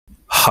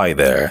Hi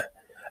there,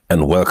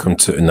 and welcome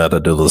to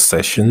another doodle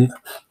session.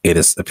 It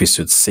is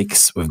episode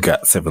 6. We've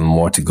got 7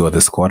 more to go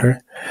this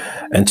quarter,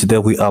 and today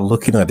we are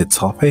looking at the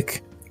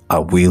topic, I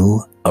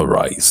Will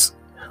Arise.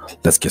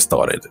 Let's get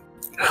started.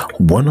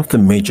 One of the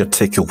major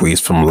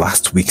takeaways from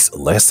last week's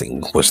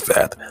lesson was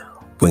that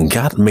when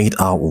God made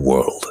our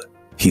world,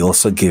 He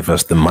also gave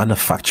us the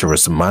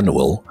manufacturer's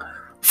manual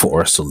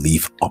for us to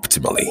live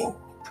optimally.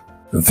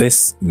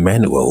 This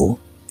manual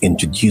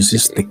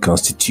introduces the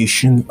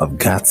constitution of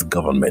God's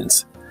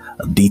government,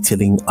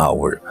 detailing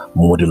our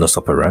modulus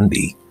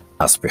operandi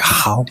as per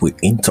how we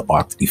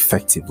interact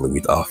effectively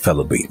with our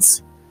fellow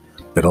beings,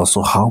 but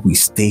also how we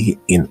stay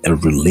in a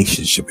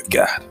relationship with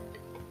God.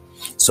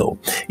 So,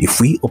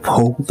 if we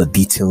uphold the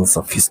details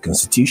of His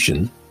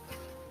constitution,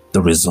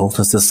 the result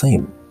is the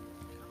same.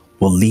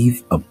 We'll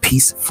live a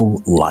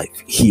peaceful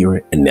life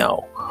here and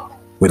now,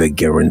 with a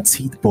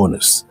guaranteed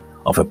bonus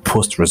of a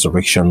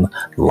post-resurrection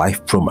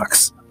life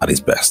promax at its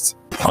best.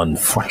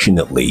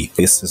 Unfortunately,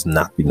 this has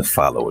not been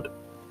followed.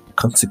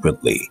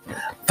 Consequently,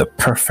 the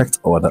perfect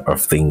order of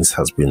things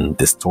has been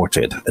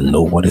distorted and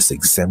no one is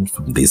exempt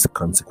from these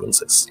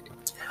consequences.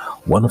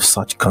 One of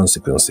such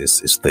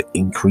consequences is the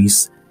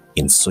increase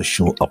in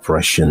social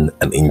oppression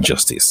and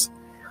injustice,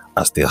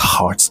 as the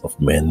hearts of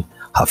men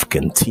have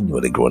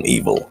continually grown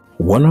evil.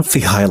 One of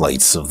the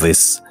highlights of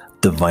this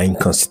divine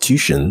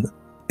constitution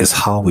is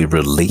how we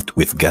relate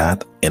with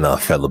God and our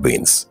fellow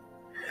beings.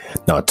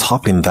 Now,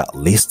 topping that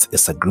list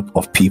is a group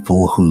of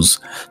people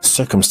whose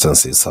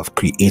circumstances have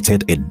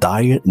created a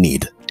dire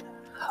need,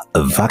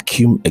 a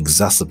vacuum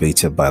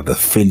exacerbated by the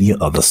failure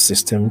of the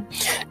system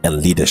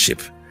and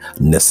leadership,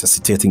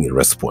 necessitating a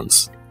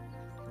response.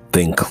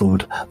 They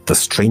include the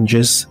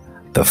strangers,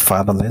 the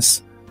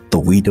fatherless, the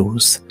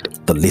widows,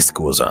 the list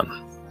goes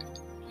on.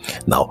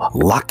 Now,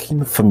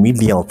 lacking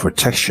familial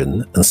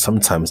protection and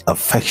sometimes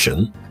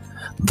affection,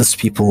 these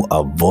people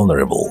are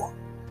vulnerable.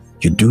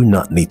 You do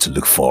not need to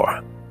look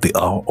far. They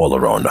are all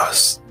around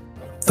us.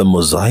 The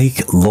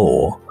Mosaic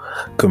Law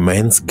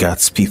commands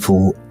God's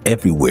people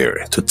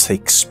everywhere to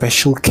take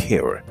special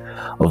care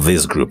of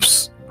these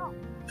groups.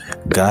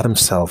 God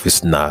Himself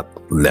is not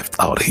left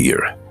out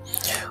here.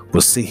 We'll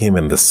see Him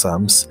in the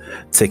Psalms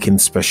taking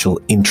special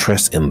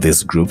interest in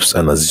these groups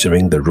and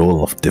assuming the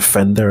role of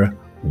defender,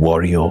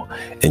 warrior,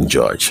 and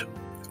judge.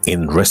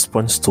 In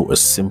response to a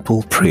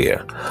simple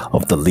prayer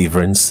of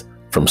deliverance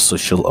from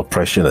social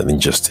oppression and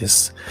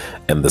injustice,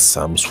 in the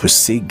Psalms we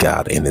see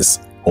God in His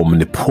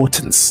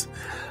omnipotence,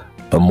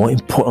 but more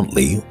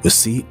importantly, we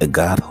see a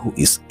God who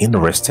is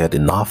interested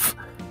enough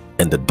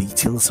in the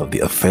details of the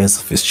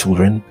affairs of His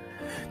children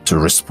to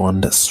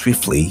respond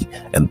swiftly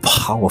and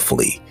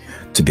powerfully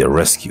to their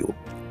rescue,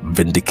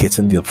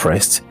 vindicating the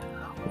oppressed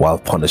while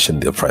punishing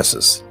the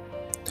oppressors.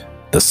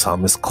 The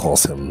psalmist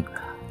calls Him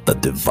the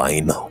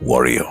divine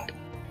warrior.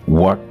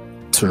 What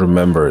to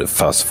remember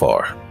thus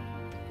far?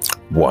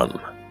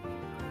 1.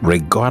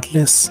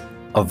 Regardless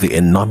of the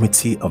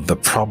enormity of the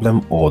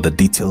problem or the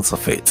details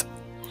of it,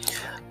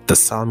 the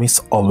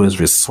psalmist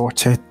always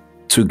resorted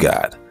to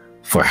God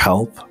for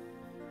help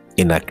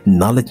in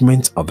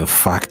acknowledgement of the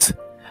fact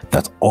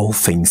that all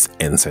things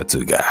answer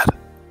to God.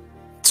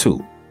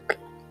 2.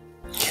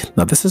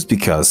 Now this is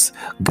because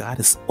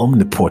God is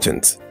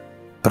omnipotent,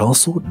 but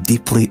also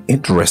deeply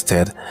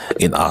interested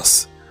in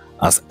us,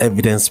 as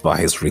evidenced by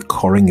His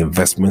recurring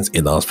investments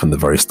in us from the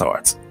very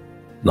start.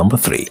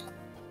 3.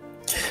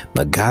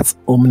 Now, God's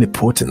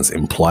omnipotence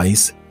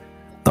implies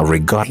that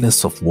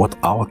regardless of what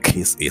our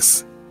case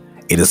is,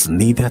 it is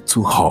neither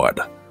too hard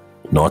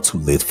nor too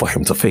late for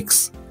Him to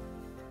fix.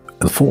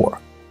 And 4.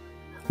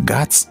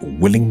 God's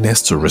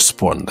willingness to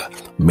respond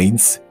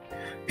means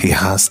He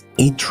has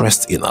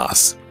interest in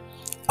us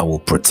and will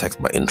protect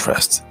my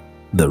interest.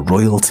 The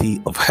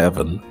royalty of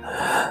heaven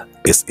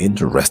is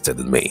interested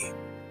in me.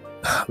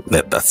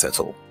 Let that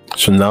settle.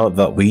 So now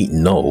that we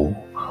know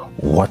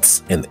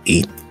what's in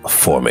it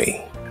for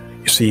me,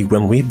 you see,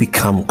 when we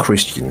become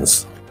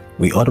Christians,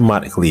 we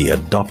automatically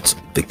adopt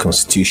the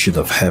constitution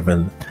of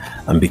heaven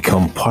and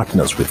become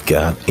partners with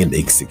God in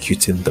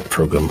executing the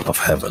program of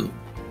heaven,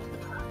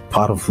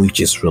 part of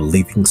which is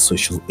relieving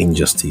social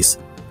injustice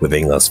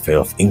within our sphere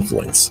of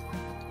influence.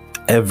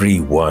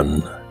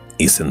 Everyone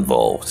is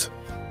involved.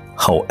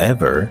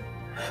 However,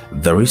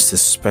 there is a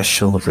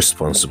special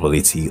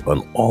responsibility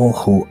on all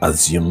who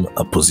assume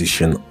a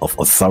position of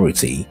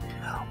authority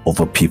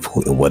over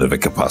people in whatever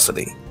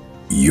capacity.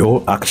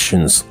 Your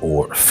actions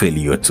or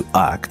failure to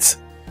act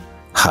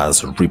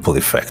has ripple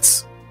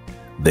effects.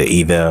 They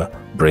either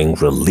bring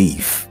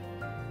relief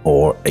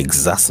or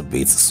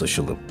exacerbate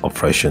social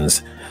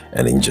oppressions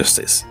and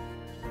injustice.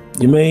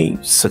 You may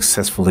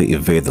successfully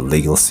evade the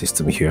legal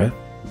system here,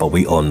 but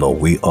we all know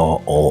we are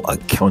all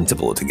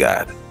accountable to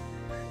God.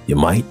 You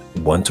might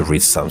want to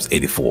read Psalms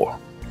 84.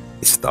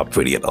 It's not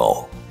pretty at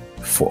all.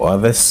 For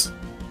others,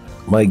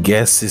 my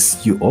guess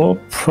is you are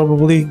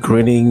probably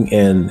grinning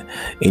and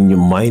in your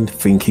mind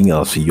thinking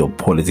of your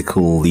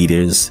political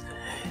leaders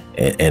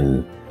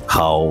and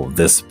how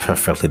this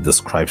perfectly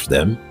describes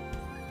them.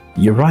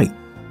 You're right.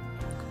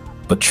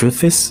 But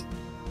truth is,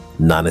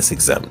 None is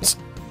exempt.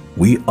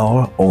 We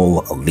are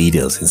all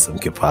leaders in some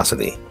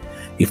capacity,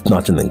 if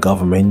not in the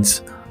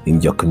government,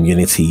 in your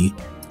community,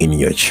 in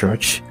your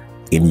church,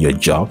 in your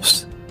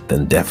jobs,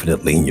 then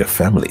definitely in your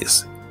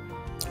families.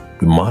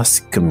 We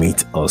must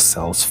commit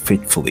ourselves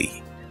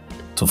faithfully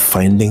to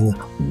finding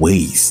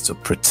ways to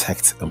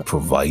protect and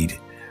provide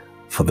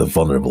for the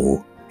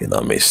vulnerable in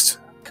our midst.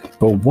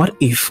 But what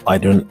if I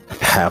don't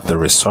have the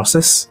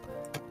resources?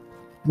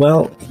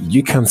 Well,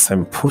 you can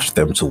push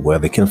them to where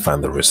they can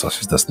find the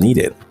resources that's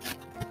needed.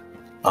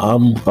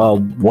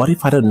 What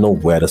if I don't know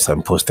where to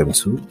signpost them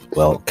to?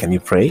 Well, can you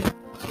pray?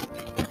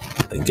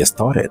 Then get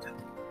started.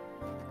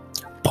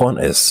 Point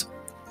is,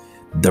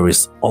 there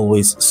is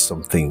always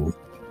something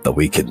that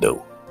we can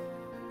do.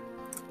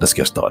 Let's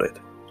get started.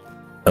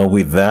 And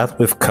with that,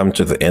 we've come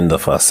to the end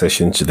of our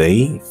session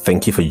today.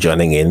 Thank you for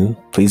joining in.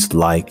 Please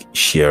like,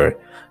 share,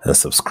 and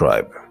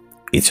subscribe.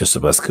 It's your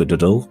Super School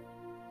Doodle,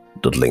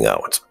 doodling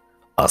out.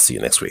 I'll see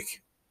you next week.